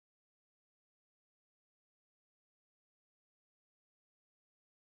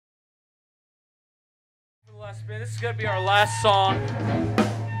last spin. This is going to be our last song.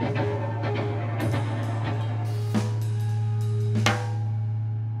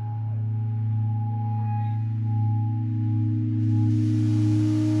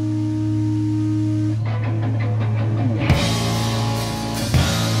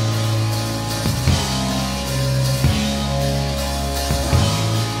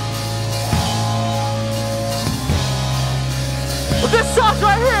 This song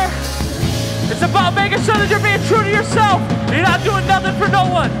right here, it's about making sure that you're being true to yourself. You're not doing nothing for no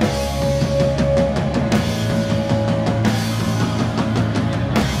one.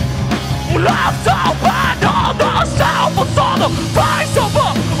 Left open on the self was on the face of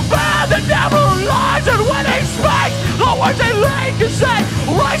a man that never lies, and when he speaks, the words they leak and say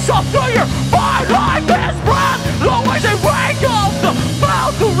race off through your mind like his breath. The words they wake up the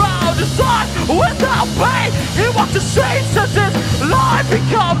mouth around his eye without pain. He wants to see since his life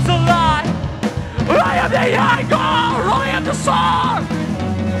becomes a lie. I am the anger, I am the sword.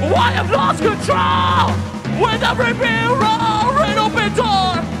 I have lost control with every mirror and open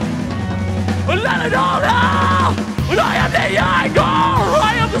door. Let it all out. I am the anger,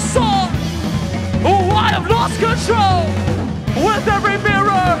 I am the sword. I have lost control with every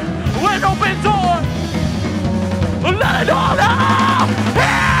mirror and open door. Let it all out.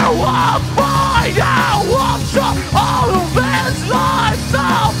 Here we'll find out what's up. All of his life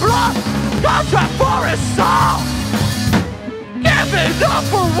so blood. Contract for his soul. Giving up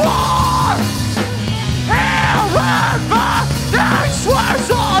for war. Here and back. He swears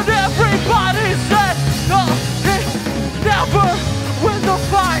on everybody. Said no, he never win the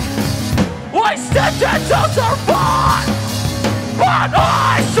fight. Wasted to survive. But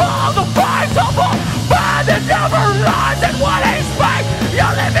I saw the face of a man that never lies, and when he speaks,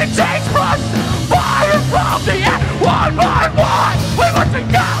 your living takes brush fire from the end. One by one, we must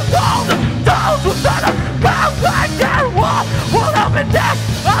take out all the those who set up bound back their wall. Will up and death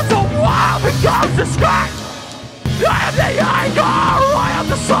as the wild becomes the scratch. I am the anger, I am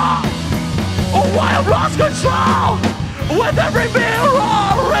the song. I have lost control with every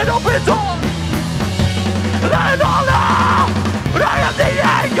mirror and open door. Let it all out. I am the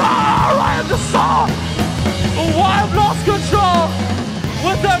anger, I am the song. I have lost control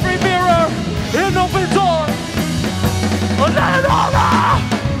with every mirror and open door. Let it all out.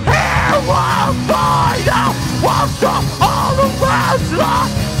 Here we'll find out what's up. All the world's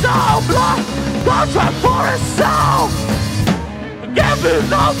lost, so blood. Contract for himself.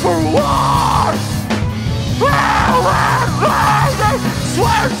 Giving up for war.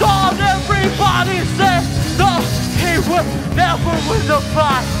 Swears on everybody. Says no, he will never win the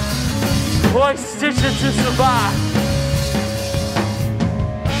fight. Boy, stitching to survive.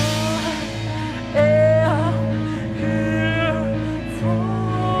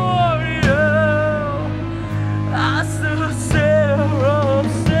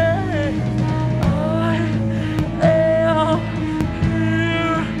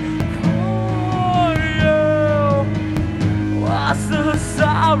 The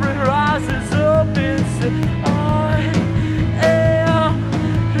siren rises up and says, I am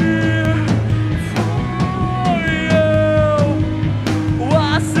here for you.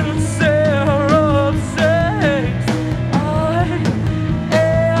 As the cherub says, I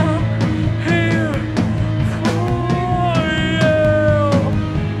am here for you.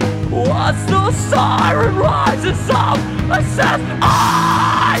 As the siren rises up and says, I am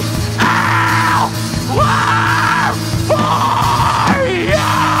here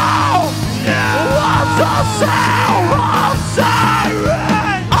for the sound of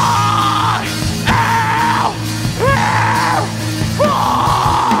siren. I am here for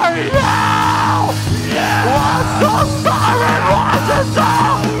you. Once the siren rises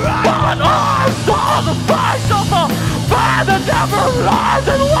up, but I saw the face of a man that never lies,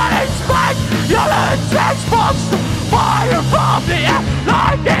 and when he speaks, your instincts sparks the fire from the air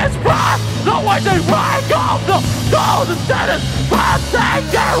like his breath. The way they wake up the golden sentence,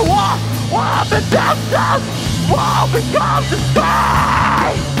 breathtaking walk. Up the distance, wall becomes the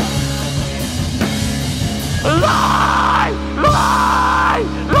sky. Lie, lie,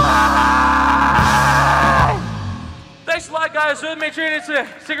 lie. Thanks a lot, guys. With Manchurian Incident.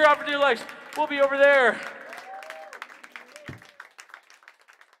 Stick around for dear life. We'll be over there.